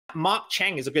Mark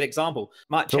Cheng is a good example.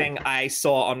 Mark Cheng I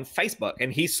saw on Facebook,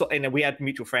 and we had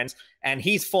mutual friends, and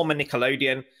he's former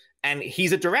Nickelodeon, and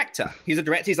he's a director. He's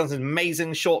done some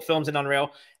amazing short films in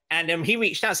Unreal. And he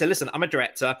reached out and said, listen, I'm a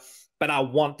director, but I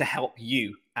want to help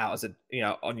you out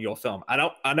on your film. I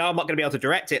know I'm not going to be able to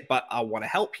direct it, but I want to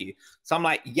help you. So I'm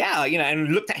like, yeah, and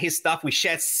looked at his stuff. We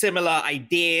shared similar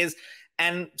ideas.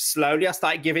 And slowly I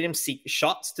started giving him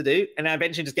shots to do. And I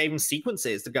eventually just gave him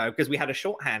sequences to go because we had a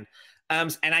shorthand.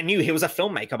 And I knew he was a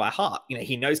filmmaker by heart.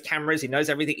 He knows cameras, he knows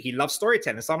everything. He loves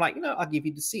storytelling. So I'm like, I'll give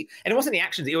you the seat. And it wasn't the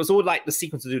actions. It was all like the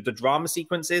sequences, the drama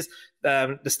sequences,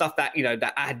 the stuff that,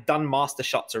 that I had done master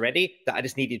shots already, that I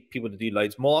just needed people to do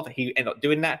loads more of. He ended up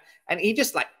doing that. And he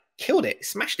just like killed it,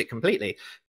 smashed it completely.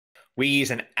 We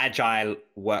use an agile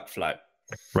workflow.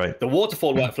 Right. The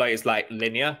waterfall workflow is like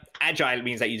linear. Agile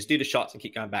means that you just do the shots and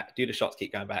keep going back, do the shots,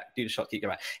 keep going back, do the shots, keep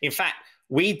going back. In fact,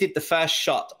 we did the first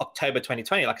shot October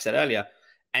 2020, like I said earlier.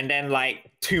 And then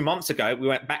like 2 months ago, we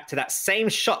went back to that same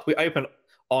shot we opened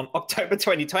on October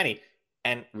 2020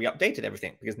 and we updated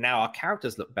everything because now our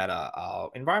characters look better,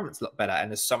 our environments look better,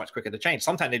 and it's so much quicker to change.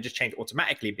 Sometimes they just change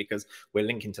automatically because we're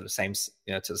linking to the same, to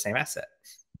the same asset.